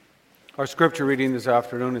Our scripture reading this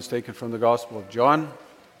afternoon is taken from the Gospel of John,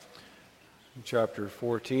 chapter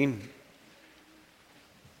 14,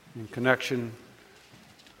 in connection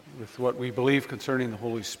with what we believe concerning the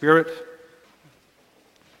Holy Spirit.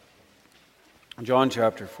 John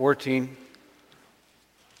chapter 14,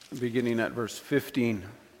 beginning at verse 15.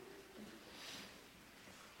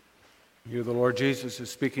 Here the Lord Jesus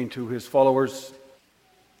is speaking to his followers.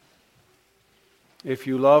 "If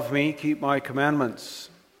you love me, keep my commandments.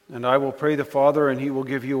 And I will pray the Father, and he will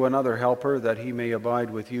give you another helper, that he may abide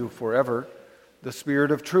with you forever, the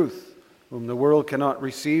Spirit of truth, whom the world cannot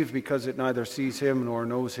receive, because it neither sees him nor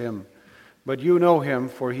knows him. But you know him,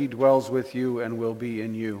 for he dwells with you and will be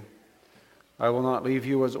in you. I will not leave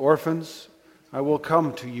you as orphans. I will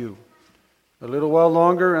come to you. A little while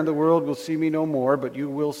longer, and the world will see me no more, but you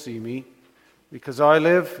will see me. Because I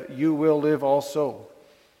live, you will live also.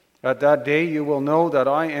 At that day you will know that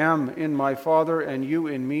I am in my Father, and you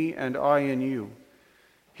in me, and I in you.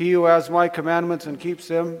 He who has my commandments and keeps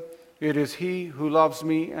them, it is he who loves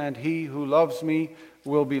me, and he who loves me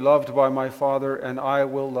will be loved by my Father, and I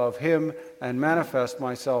will love him and manifest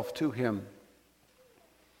myself to him."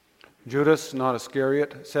 Judas, not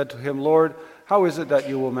Iscariot, said to him, "Lord, how is it that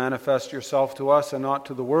you will manifest yourself to us and not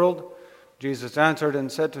to the world?" Jesus answered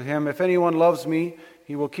and said to him, "If anyone loves me,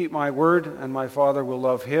 he will keep my word, and my Father will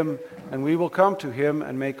love him, and we will come to him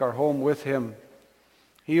and make our home with him.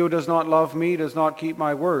 He who does not love me does not keep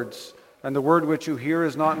my words, and the word which you hear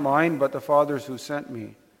is not mine, but the Father's who sent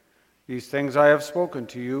me. These things I have spoken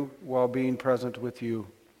to you while being present with you.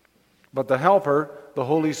 But the Helper, the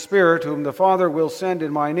Holy Spirit, whom the Father will send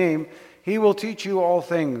in my name, he will teach you all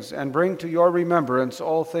things, and bring to your remembrance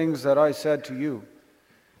all things that I said to you.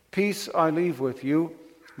 Peace I leave with you,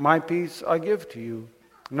 my peace I give to you.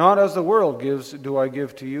 Not as the world gives do I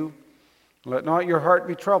give to you. Let not your heart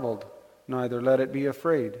be troubled, neither let it be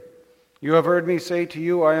afraid. You have heard me say to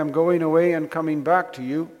you, I am going away and coming back to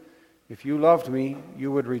you. If you loved me,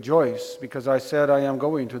 you would rejoice, because I said I am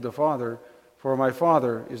going to the Father, for my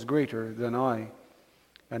Father is greater than I.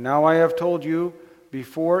 And now I have told you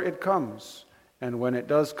before it comes, and when it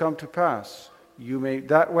does come to pass, you may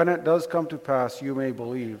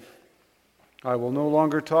believe. I will no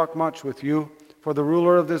longer talk much with you, for the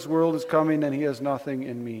ruler of this world is coming, and he has nothing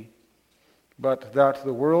in me. But that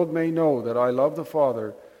the world may know that I love the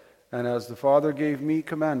Father, and as the Father gave me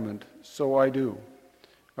commandment, so I do.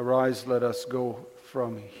 Arise, let us go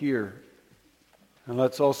from here." And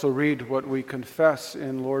let's also read what we confess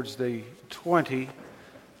in Lord's Day 20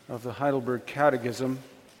 of the Heidelberg Catechism.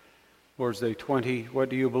 Lord's Day 20, what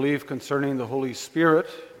do you believe concerning the Holy Spirit?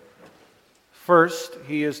 First,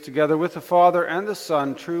 he is together with the Father and the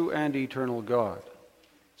Son, true and eternal God.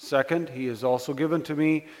 Second, he is also given to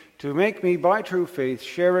me to make me by true faith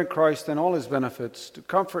share in Christ and all his benefits, to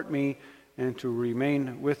comfort me and to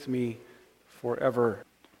remain with me forever.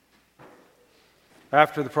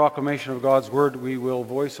 After the proclamation of God's word, we will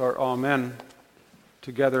voice our Amen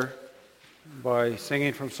together by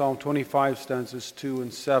singing from Psalm 25, stanzas 2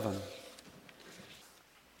 and 7.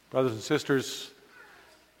 Brothers and sisters,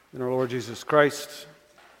 in our Lord Jesus Christ,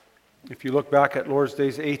 if you look back at Lord's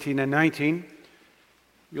Days 18 and 19,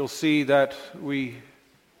 you'll see that we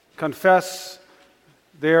confess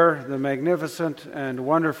there the magnificent and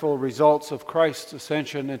wonderful results of Christ's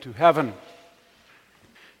ascension into heaven.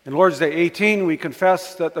 In Lord's Day 18, we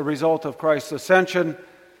confess that the result of Christ's ascension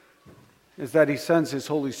is that he sends his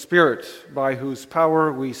Holy Spirit, by whose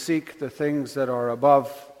power we seek the things that are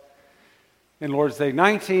above. In Lord's Day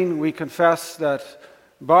 19, we confess that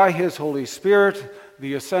by his Holy Spirit,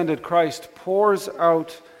 the ascended Christ pours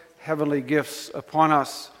out heavenly gifts upon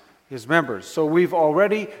us, his members. So we've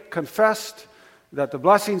already confessed that the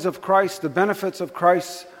blessings of Christ, the benefits of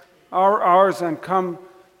Christ, are ours and come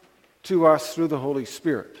to us through the Holy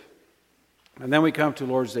Spirit. And then we come to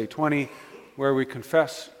Lord's Day 20, where we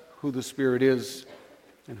confess who the Spirit is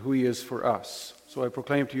and who he is for us. So I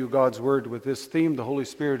proclaim to you God's word with this theme: the Holy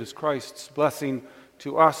Spirit is Christ's blessing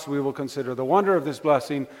to us. We will consider the wonder of this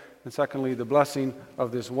blessing, and secondly, the blessing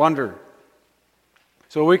of this wonder.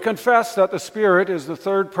 So we confess that the Spirit is the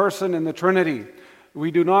third person in the Trinity. We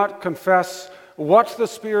do not confess what the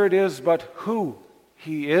Spirit is, but who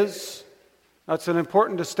he is. That's an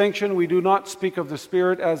important distinction. We do not speak of the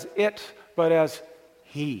Spirit as it, but as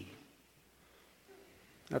he.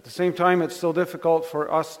 At the same time, it's still difficult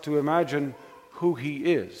for us to imagine who he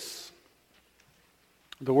is.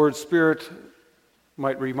 The word Spirit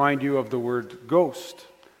might remind you of the word ghost,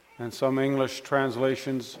 and some English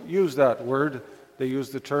translations use that word. They use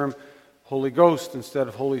the term Holy Ghost instead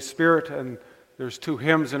of Holy Spirit, and there's two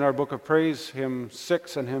hymns in our book of praise, hymn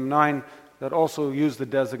 6 and hymn 9, that also use the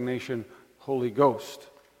designation Holy Ghost.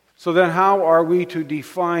 So then how are we to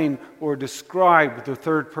define or describe the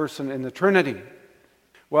third person in the Trinity?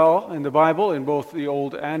 Well, in the Bible, in both the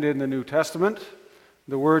Old and in the New Testament,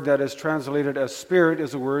 the word that is translated as spirit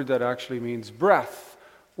is a word that actually means breath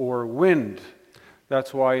or wind.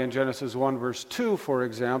 That's why in Genesis 1 verse 2, for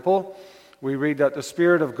example, we read that the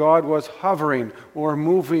Spirit of God was hovering or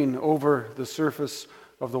moving over the surface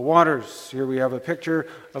of the waters. Here we have a picture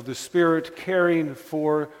of the Spirit caring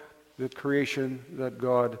for the creation that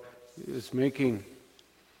God is making.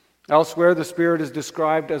 Elsewhere, the Spirit is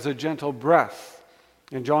described as a gentle breath.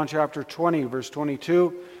 In John chapter 20, verse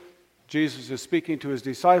 22, Jesus is speaking to his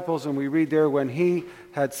disciples, and we read there, when he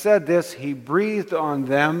had said this, he breathed on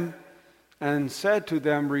them and said to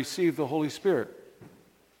them, receive the Holy Spirit.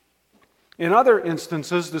 In other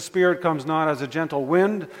instances, the Spirit comes not as a gentle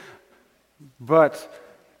wind, but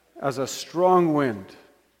as a strong wind.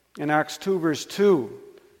 In Acts 2, verse 2,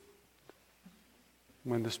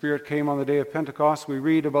 when the Spirit came on the day of Pentecost, we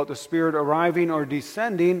read about the Spirit arriving or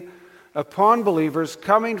descending upon believers,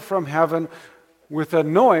 coming from heaven with a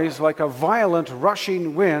noise like a violent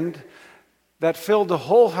rushing wind that filled the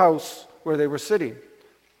whole house where they were sitting.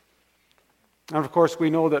 And of course, we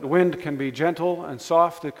know that wind can be gentle and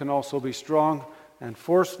soft. It can also be strong and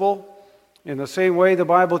forceful. In the same way, the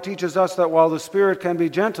Bible teaches us that while the Spirit can be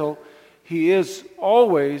gentle, He is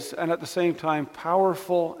always, and at the same time,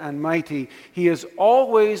 powerful and mighty. He is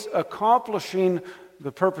always accomplishing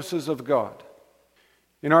the purposes of God.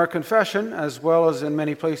 In our confession, as well as in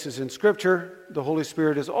many places in Scripture, the Holy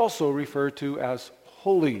Spirit is also referred to as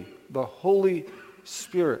holy, the Holy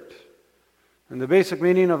Spirit. And the basic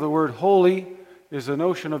meaning of the word holy is the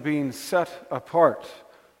notion of being set apart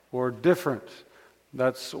or different.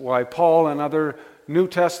 That's why Paul and other New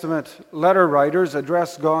Testament letter writers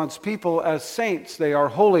address God's people as saints. They are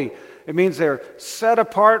holy. It means they're set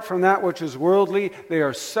apart from that which is worldly. They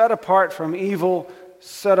are set apart from evil,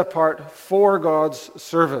 set apart for God's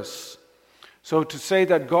service. So to say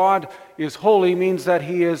that God is holy means that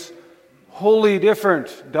He is wholly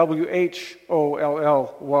different. W-H-O-L-L-Y.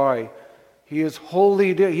 He is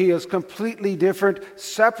wholly, He is completely different,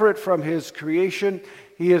 separate from His creation.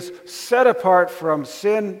 He is set apart from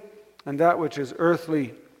sin and that which is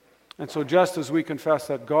earthly. And so just as we confess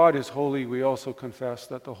that God is holy, we also confess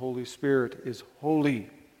that the Holy Spirit is holy.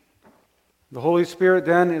 The Holy Spirit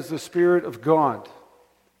then is the Spirit of God,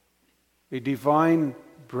 a divine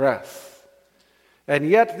breath. And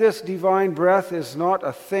yet this divine breath is not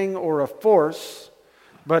a thing or a force,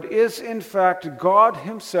 but is in fact God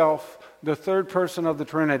Himself, the third person of the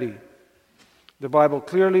Trinity. The Bible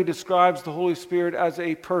clearly describes the Holy Spirit as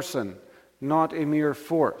a person, not a mere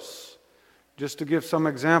force. Just to give some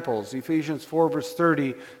examples, Ephesians 4 verse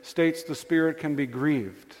 30 states the Spirit can be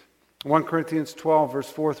grieved. 1 Corinthians 12 verse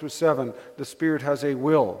 4 through 7, the Spirit has a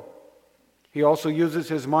will. He also uses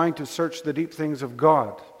His mind to search the deep things of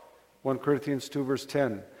God. 1 Corinthians 2 verse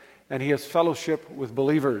 10. And He has fellowship with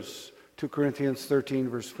believers. 2 Corinthians 13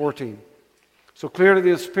 verse 14. So clearly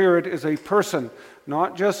the Spirit is a person,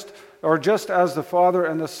 not just as the Father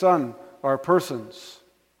and the Son are persons.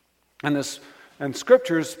 And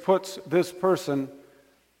Scriptures puts this person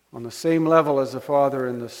on the same level as the Father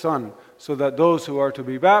and the Son, so that those who are to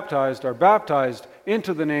be baptized are baptized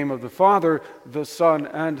into the name of the Father, the Son,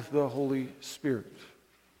 and the Holy Spirit.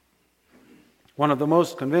 One of the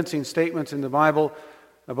most convincing statements in the Bible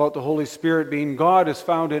about the Holy Spirit being God is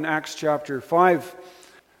found in Acts chapter 5.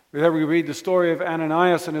 There we read the story of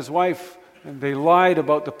Ananias and his wife, and they lied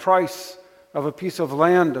about the price of a piece of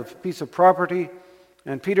land, of a piece of property.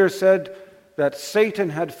 And Peter said that Satan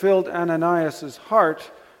had filled Ananias'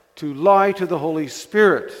 heart to lie to the Holy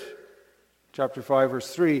Spirit. Chapter 5,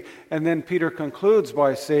 verse 3. And then Peter concludes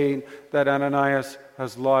by saying that Ananias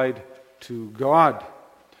has lied to God.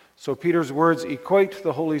 So Peter's words equate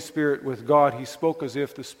the Holy Spirit with God. He spoke as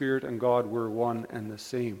if the Spirit and God were one and the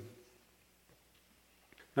same.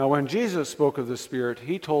 Now, when Jesus spoke of the Spirit,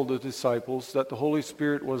 He told the disciples that the Holy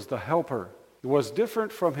Spirit was the helper. It was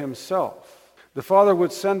different from Himself. The Father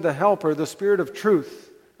would send the helper, the Spirit of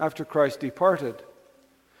truth, after Christ departed.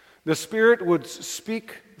 The Spirit would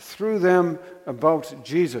speak through them about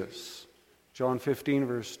Jesus. John 15,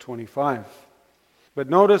 verse 25. But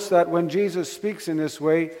notice that when Jesus speaks in this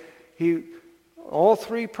way, all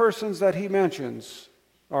three persons that He mentions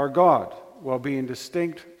are God, while being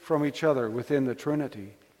distinct from each other within the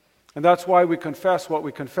Trinity. And that's why we confess what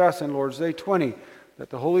we confess in Lord's Day 20, that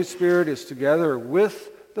the Holy Spirit is together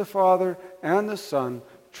with the Father and the Son,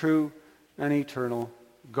 true and eternal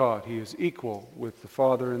God. He is equal with the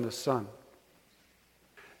Father and the Son.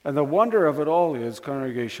 And the wonder of it all is,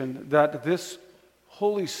 congregation, that this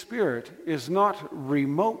Holy Spirit is not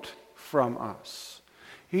remote from us.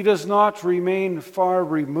 He does not remain far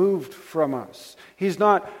removed from us. He's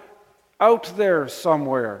not out there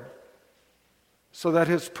somewhere so that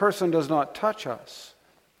his person does not touch us.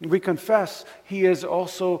 We confess he is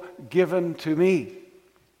also given to me.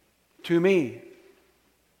 To me.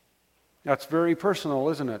 That's very personal,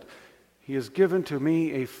 isn't it? He is given to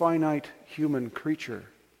me, a finite human creature.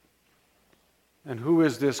 And who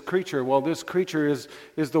is this creature? Well, this creature is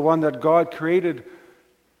the one that God created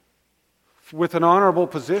with an honorable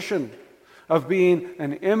position of being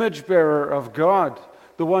an image bearer of God,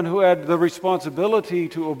 the one who had the responsibility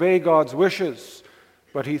to obey God's wishes.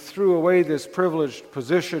 But he threw away this privileged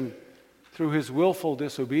position through his willful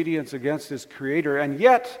disobedience against his Creator. And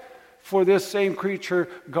yet, for this same creature,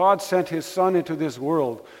 God sent his Son into this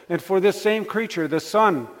world. And for this same creature, the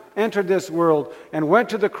Son entered this world and went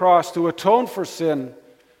to the cross to atone for sin,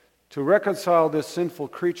 to reconcile this sinful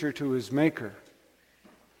creature to his Maker.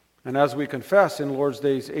 And as we confess in Lord's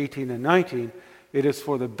Days 18 and 19, it is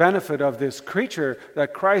for the benefit of this creature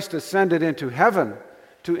that Christ ascended into heaven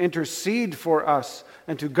to intercede for us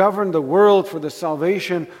and to govern the world for the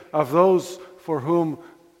salvation of those for whom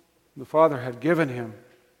the Father had given him.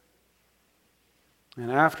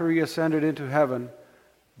 And after he ascended into heaven,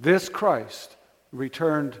 this Christ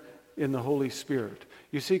returned in the Holy Spirit.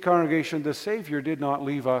 You see, congregation, the Savior did not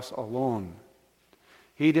leave us alone.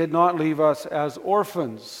 He did not leave us as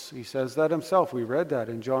orphans. He says that himself. We read that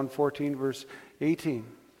in John 14, verse 18.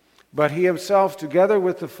 But he himself, together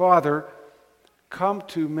with the Father, comes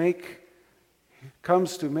to make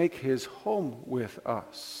his home with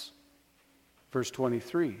us. Verse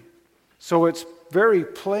 23. So it's very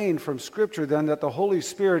plain from Scripture then that the Holy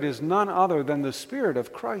Spirit is none other than the Spirit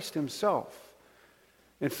of Christ himself.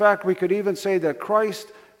 In fact, we could even say that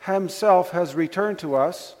Christ himself has returned to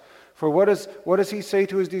us. For what does he say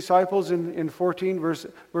to his disciples in 14,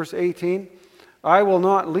 verse 18? I will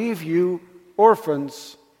not leave you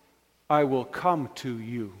orphans, I will come to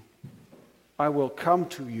you. I will come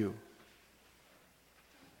to you.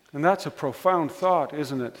 And that's a profound thought,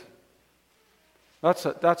 isn't it?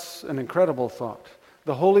 That's an incredible thought.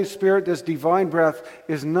 The Holy Spirit, this divine breath,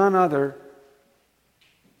 is none other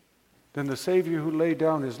than the Savior who laid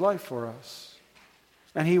down his life for us.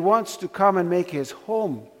 And he wants to come and make his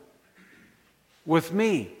home with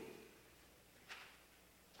me.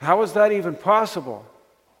 How is that even possible?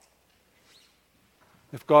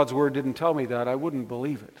 If God's Word didn't tell me that, I wouldn't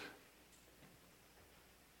believe it.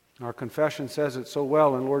 Our confession says it so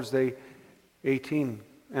well in Lord's Day 18,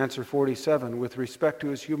 answer 47. With respect to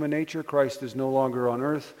his human nature, Christ is no longer on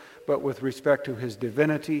earth, but with respect to his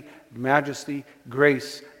divinity, majesty,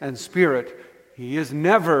 grace, and spirit, he is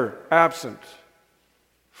never absent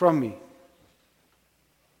from me.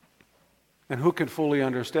 And who can fully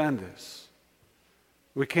understand this?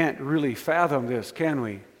 We can't really fathom this, can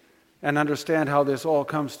we? And understand how this all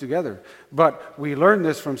comes together. But we learn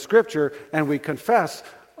this from Scripture, and we confess,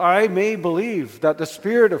 I may believe that the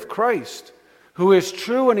Spirit of Christ, who is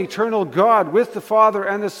true and eternal God with the Father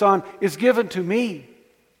and the Son, is given to me.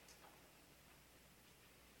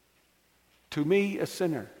 To me, a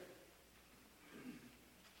sinner.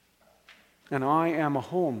 And I am a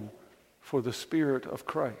home for the Spirit of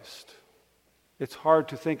Christ. It's hard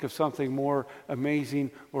to think of something more amazing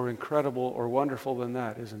or incredible or wonderful than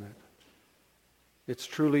that, isn't it? It's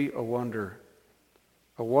truly a wonder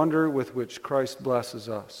with which Christ blesses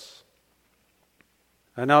us.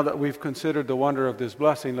 And now that we've considered the wonder of this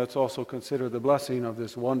blessing, let's also consider the blessing of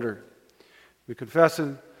this wonder. We confess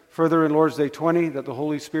further in Lord's Day 20 that the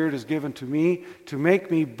Holy Spirit is given to me to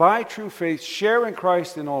make me, by true faith, share in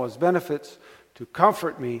Christ in all his benefits, to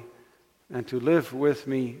comfort me, and to live with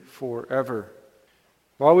me forever.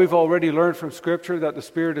 Well, we've already learned from Scripture that the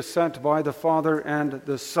Spirit is sent by the Father and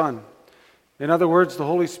the Son. In other words, the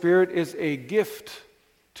Holy Spirit is a gift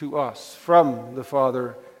to us from the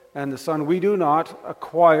Father and the Son. We do not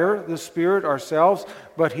acquire the Spirit ourselves,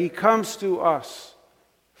 but he comes to us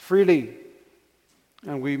freely.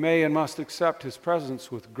 And we may and must accept his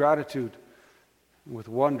presence with gratitude, with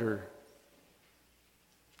wonder.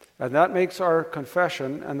 And that makes our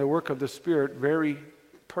confession and the work of the Spirit very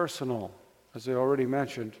personal, as I already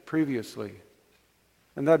mentioned previously.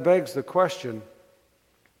 And that begs the question,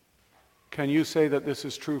 can you say that this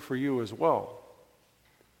is true for you as well?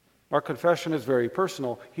 Our confession is very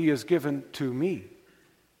personal. He is given to me.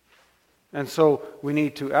 And so we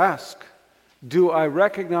need to ask, do I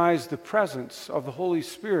recognize the presence of the Holy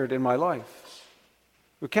Spirit in my life?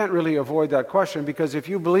 We can't really avoid that question, because if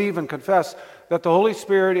you believe and confess that the Holy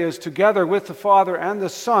Spirit is together with the Father and the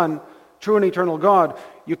Son, true and eternal God,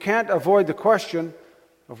 you can't avoid the question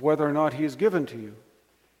of whether or not He is given to you.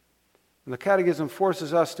 And the Catechism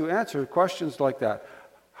forces us to answer questions like that.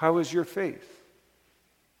 How is your faith?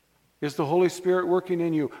 Is the Holy Spirit working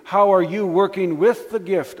in you? How are you working with the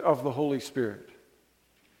gift of the Holy Spirit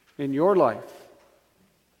in your life?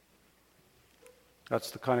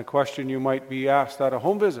 That's the kind of question you might be asked at a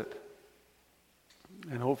home visit.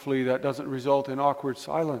 And hopefully that doesn't result in awkward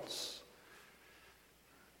silence.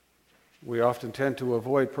 We often tend to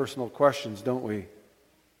avoid personal questions, don't we?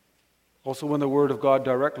 Also, when the Word of God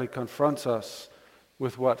directly confronts us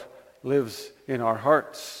with what lives in our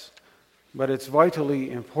hearts. But it's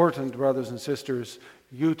vitally important, brothers and sisters,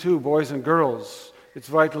 you too, boys and girls, it's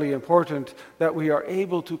vitally important that we are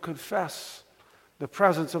able to confess the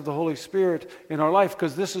presence of the Holy Spirit in our life,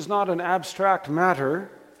 because this is not an abstract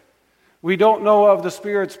matter. We don't know of the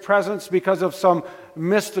Spirit's presence because of some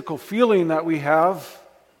mystical feeling that we have,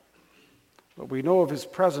 but we know of His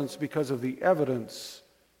presence because of the evidence.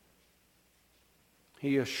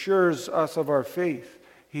 He assures us of our faith.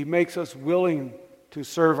 He makes us willing to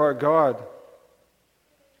serve our God.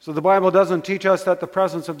 So the Bible doesn't teach us that the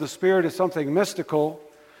presence of the Spirit is something mystical,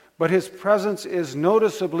 but His presence is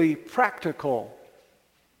noticeably practical.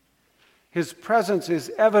 His presence is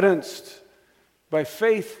evidenced by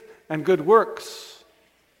faith and good works.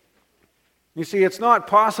 You see, it's not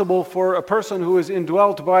possible for a person who is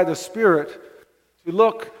indwelt by the Spirit to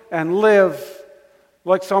look and live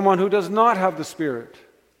like someone who does not have the Spirit.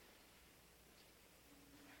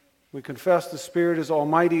 We confess the Spirit is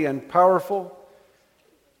almighty and powerful.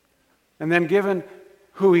 And then given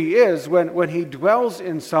who He is, when He dwells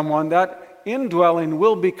in someone, that indwelling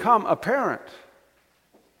will become apparent.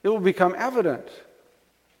 It will become evident.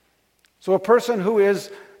 So a person who is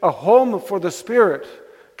a home for the Spirit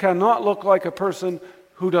cannot look like a person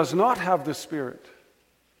who does not have the Spirit.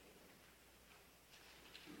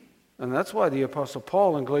 And that's why the Apostle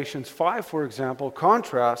Paul in Galatians 5, for example,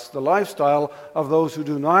 contrasts the lifestyle of those who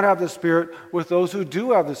do not have the Spirit with those who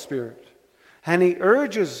do have the Spirit. And he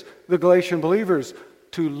urges the Galatian believers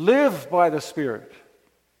to live by the Spirit.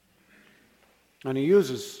 And he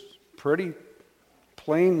uses pretty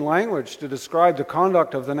plain language to describe the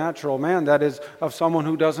conduct of the natural man, that is, of someone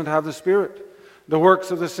who doesn't have the Spirit. The works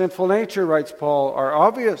of the sinful nature, writes Paul, are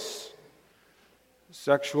obvious: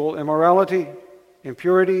 sexual immorality,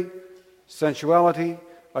 impurity, sensuality,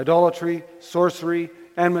 idolatry, sorcery,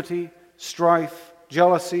 enmity, strife,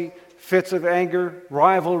 jealousy, fits of anger,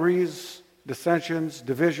 rivalries, dissensions,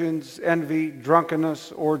 divisions, envy,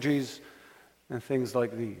 drunkenness, orgies, and things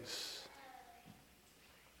like these.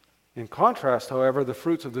 In contrast, however, the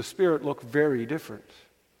fruits of the Spirit look very different.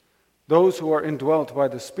 Those who are indwelt by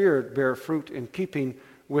the Spirit bear fruit in keeping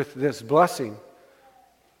with this blessing: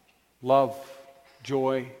 love,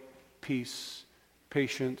 joy, peace,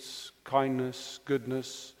 patience, kindness,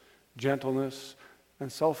 goodness, gentleness, and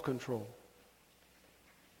self-control.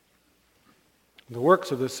 The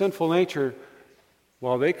works of the sinful nature,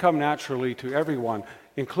 well, they come naturally to everyone,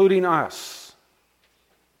 including us.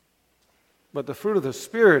 But the fruit of the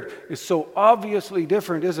Spirit is so obviously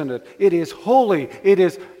different, isn't it? It is holy. It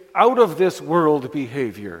is out of this world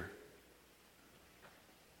behavior.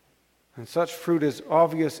 And such fruit is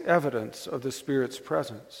obvious evidence of the Spirit's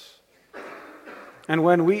presence. And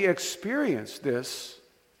when we experience this,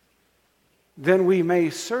 then we may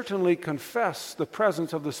certainly confess the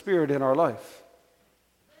presence of the Spirit in our life.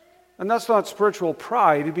 And that's not spiritual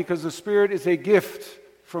pride, because the Spirit is a gift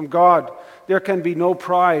from God. There can be no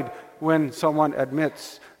pride when someone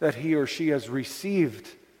admits that he or she has received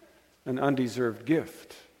an undeserved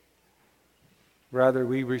gift. Rather,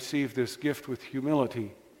 we receive this gift with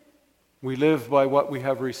humility. We live by what we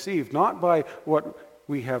have received, not by what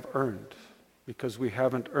we have earned, because we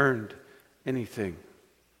haven't earned anything.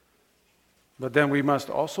 But then we must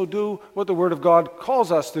also do what the Word of God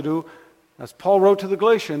calls us to do. As Paul wrote to the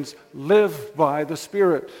Galatians, live by the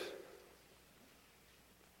Spirit.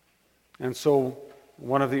 And so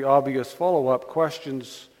one of the obvious follow-up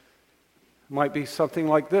questions might be something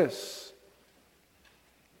like this: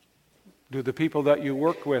 do the people that you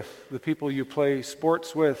work with, the people you play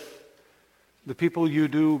sports with, the people you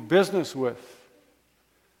do business with,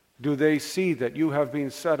 do they see that you have been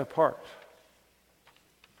set apart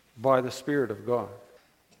by the Spirit of God?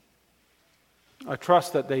 I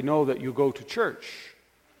trust that they know that you go to church,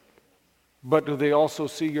 but do they also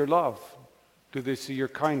see your love? Do they see your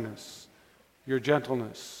kindness, your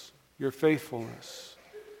gentleness, your faithfulness,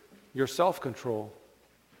 your self-control?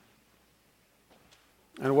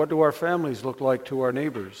 And what do our families look like to our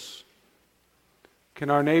neighbors? Can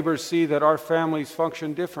our neighbors see that our families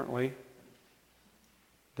function differently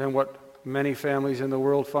than what many families in the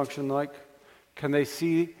world function like? Can they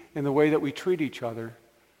see in the way that we treat each other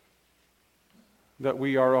that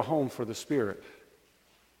we are a home for the Spirit?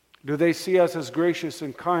 Do they see us as gracious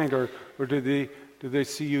and kind, or do they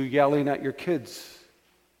see you yelling at your kids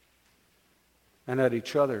and at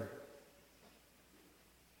each other?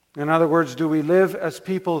 In other words, do we live as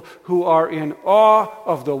people who are in awe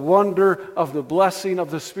of the wonder of the blessing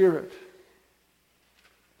of the Spirit?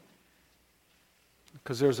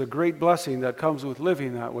 Because there's a great blessing that comes with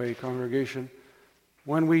living that way, congregation.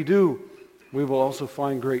 When we do, we will also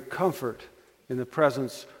find great comfort in the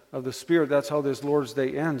presence of the Spirit. That's how this Lord's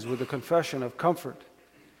Day ends, with a confession of comfort.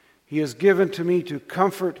 He has given to me to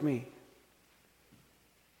comfort me.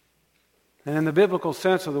 And in the biblical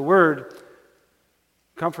sense of the word,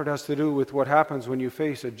 comfort has to do with what happens when you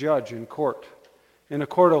face a judge in court. In a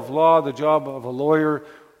court of law, the job of a lawyer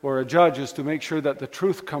or a judge is to make sure that the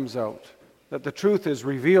truth comes out, that the truth is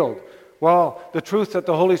revealed. Well, the truth that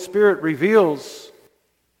the Holy Spirit reveals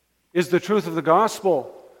is the truth of the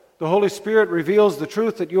gospel. The Holy Spirit reveals the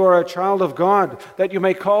truth that you are a child of God, that you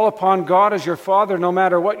may call upon God as your Father no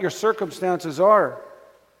matter what your circumstances are.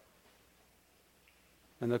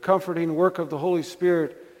 And the comforting work of the Holy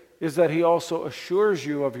Spirit is that He also assures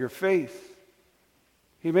you of your faith.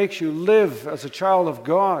 He makes you live as a child of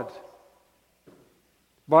God.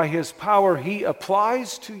 By His power, He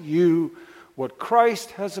applies to you what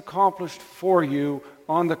Christ has accomplished for you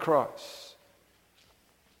on the cross.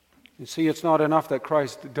 You see, it's not enough that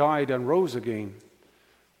Christ died and rose again.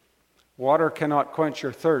 Water cannot quench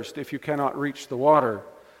your thirst if you cannot reach the water.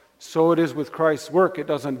 So it is with Christ's work. It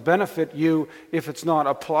doesn't benefit you if it's not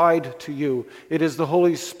applied to you. It is the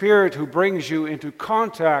Holy Spirit who brings you into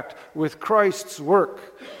contact with Christ's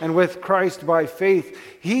work and with Christ by faith.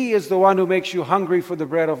 He is the one who makes you hungry for the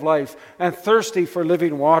bread of life and thirsty for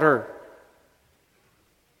living water.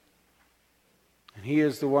 And He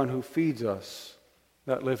is the one who feeds us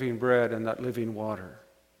that living bread and that living water.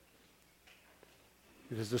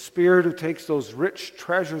 It is the Spirit who takes those rich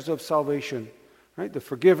treasures of salvation, right? The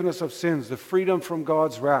forgiveness of sins, the freedom from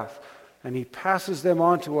God's wrath, and He passes them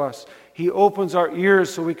on to us. He opens our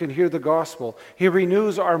ears so we can hear the gospel. He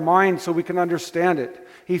renews our minds so we can understand it.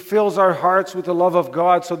 He fills our hearts with the love of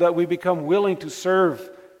God so that we become willing to serve.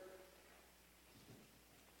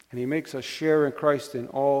 And He makes us share in Christ in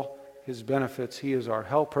all His benefits. He is our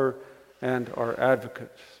helper and our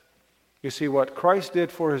advocate. You see, what Christ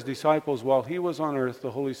did for His disciples while He was on earth,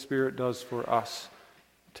 the Holy Spirit does for us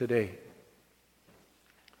today.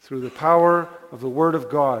 Through the power of the Word of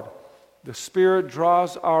God, the Spirit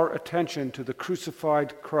draws our attention to the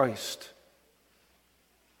crucified Christ.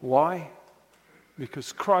 Why?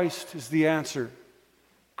 Because Christ is the answer.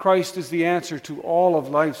 Christ is the answer to all of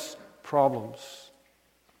life's problems.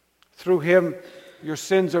 Through Him, your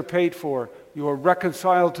sins are paid for. You are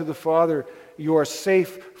reconciled to the Father. You are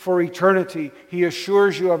safe for eternity. He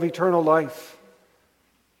assures you of eternal life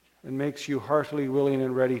and makes you heartily willing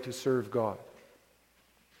and ready to serve God.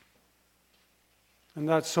 And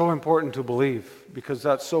that's so important to believe because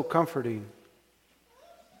that's so comforting.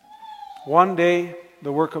 One day,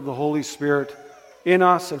 the work of the Holy Spirit in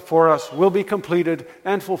us and for us will be completed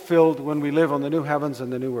and fulfilled when we live on the new heavens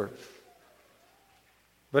and the new earth.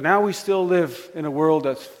 But now we still live in a world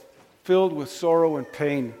that's filled with sorrow and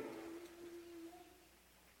pain.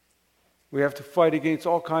 We have to fight against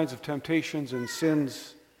all kinds of temptations and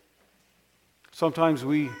sins. Sometimes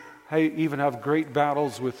we even have great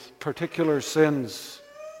battles with particular sins.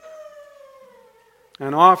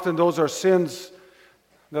 And often those are sins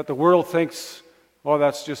that the world thinks, oh,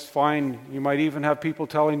 that's just fine. You might even have people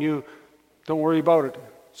telling you, don't worry about it.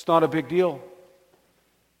 It's not a big deal.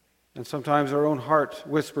 And sometimes our own heart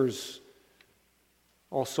whispers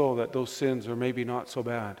also that those sins are maybe not so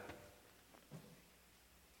bad.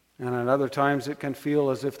 And at other times it can feel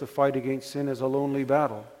as if the fight against sin is a lonely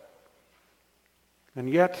battle. And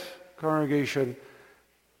yet, congregation,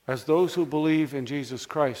 as those who believe in Jesus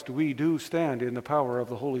Christ, we do stand in the power of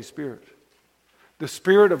the Holy Spirit. The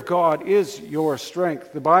Spirit of God is your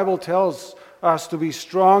strength. The Bible tells us to be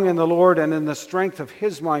strong in the Lord and in the strength of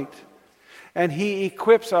His might. And He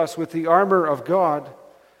equips us with the armor of God,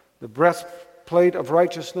 the breastplate of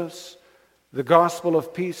righteousness, the gospel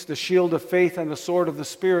of peace, the shield of faith, and the sword of the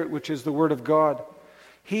Spirit, which is the Word of God.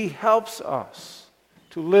 He helps us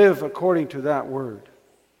to live according to that Word.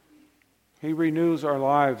 He renews our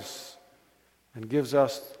lives and gives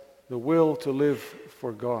us the will to live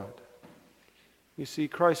for God. You see,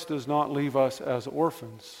 Christ does not leave us as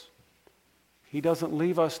orphans. He doesn't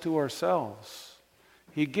leave us to ourselves.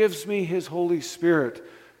 He gives me His Holy Spirit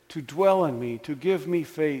to dwell in me, to give me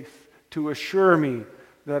faith, to assure me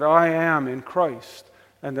that I am in Christ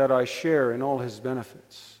and that I share in all His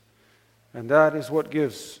benefits. And that is what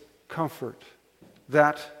gives comfort,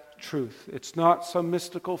 that truth. It's not some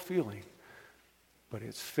mystical feeling, but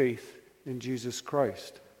it's faith in Jesus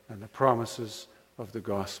Christ and the promises of the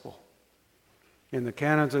gospel. In the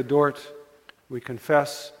Canons of Dort, we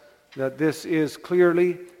confess that this is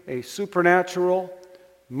clearly a supernatural,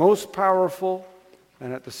 most powerful,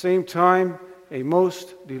 and at the same time a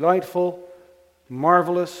most delightful,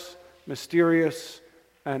 marvelous, mysterious,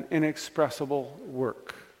 and inexpressible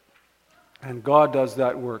work. And God does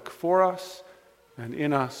that work for us and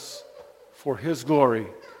in us for His glory.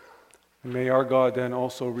 And may our God then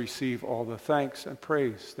also receive all the thanks and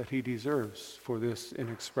praise that He deserves for this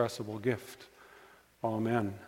inexpressible gift. Amen.